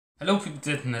Hello people of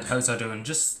the internet, how's I doing?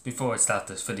 Just before I start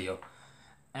this video,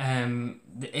 there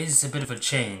is a bit of a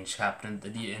change happening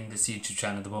in this YouTube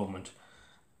channel at the moment.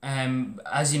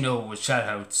 As you know, with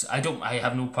shoutouts, I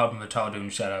have no problem at all doing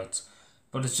shoutouts,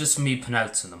 but it's just me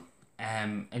pronouncing them.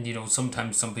 And you know,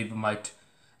 sometimes some people might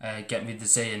get me to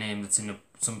say a name that's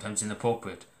sometimes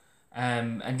inappropriate.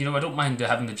 And you know, I don't mind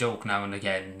having the joke now and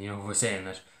again. You know, we're saying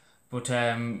it, but you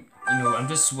know, I'm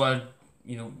just want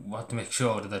to make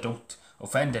sure that I don't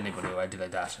offend anybody or anything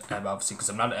like that. Obviously, because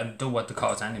I don't want to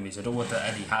cause enemies. I don't want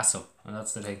any hassle, and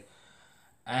that's the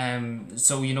thing.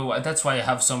 So you know that's why I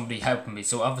have somebody helping me.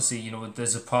 So obviously, you know,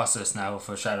 there's a process now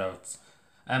for shoutouts.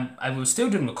 I was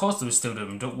still doing them. Of course, I was still doing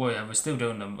them. Don't worry, I was still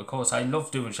doing them. Of course, I love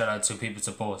doing shoutouts so people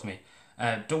support me.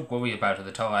 Don't worry about it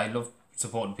at all. I love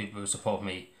supporting people who support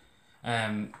me.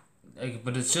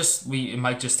 But it's just it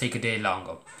might just take a day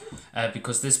longer,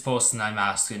 because this person I'm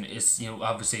asking is, you know,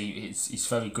 obviously he's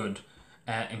very good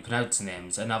in pronouncing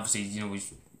names, and obviously, you know,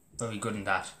 he's very good in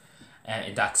that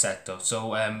sector.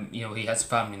 So you know, he has a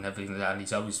family and everything like that, and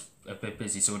he's always a bit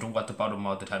busy, so I don't want to bother him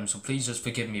all the time. So please just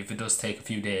forgive me if it does take a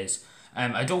few days.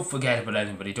 I don't forget about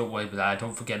anybody. Don't worry about that. I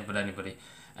don't forget about anybody.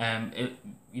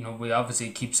 You know, we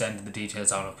obviously keep sending the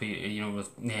details on of, you know,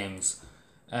 with names.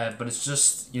 But it's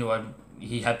just, you know,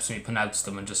 he helps me pronounce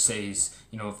them and just says,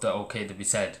 you know, if they're okay to be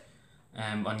said,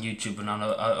 on YouTube and on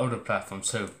other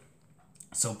platforms too.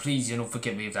 So please, you know,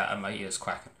 forgive me if that and my ears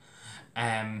cracking.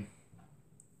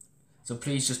 So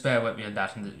please just bear with me on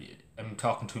that. And I'm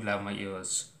talking too loud, my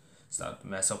ears start to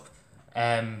mess up.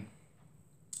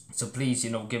 So please,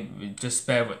 you know, just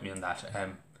bear with me on that.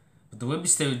 But there will be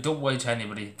still, don't worry to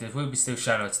anybody, there will be still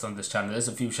shoutouts on this channel. There's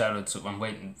a few shoutouts that I'm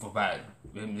waiting for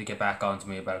him to get back on to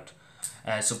me about.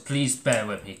 So please bear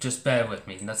with me, just bear with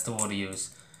me, and that's the word I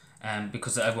use.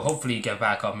 Because I will hopefully get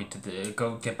back on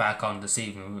get back on this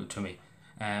evening to me.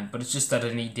 But it's just that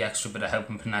I need the extra bit of help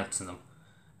in pronouncing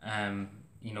them.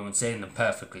 You know, and saying them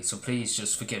perfectly. So please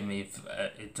just forgive me if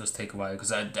it does take a while,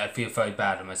 because I feel very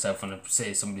bad at myself when I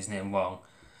say somebody's name wrong.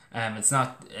 It's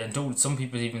not, and don't, some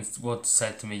people even once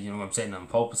said to me, you know, I'm saying it on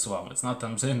purpose wrong. It's not that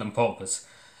I'm saying it on purpose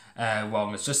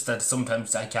wrong. It's just that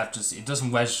sometimes I can't it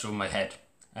doesn't register in my head.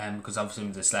 Because obviously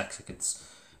I'm dyslexic, it's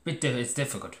it's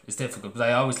difficult. It's difficult, but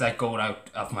I always like going out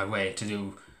of my way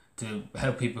to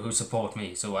help people who support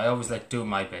me. So I always like doing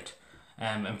my bit,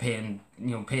 and paying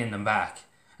them back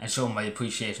and showing my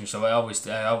appreciation. So I always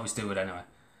do it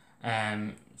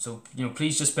anyway. So you know,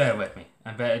 please just bear with me,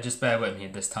 and just bear with me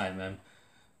at this time.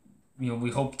 You know,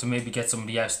 we hope to maybe get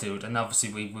somebody else to do it, and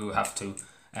obviously we will have to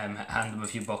hand them a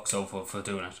few bucks over for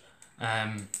doing it.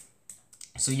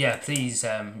 So yeah, please,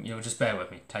 you know, just bear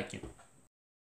with me. Thank you.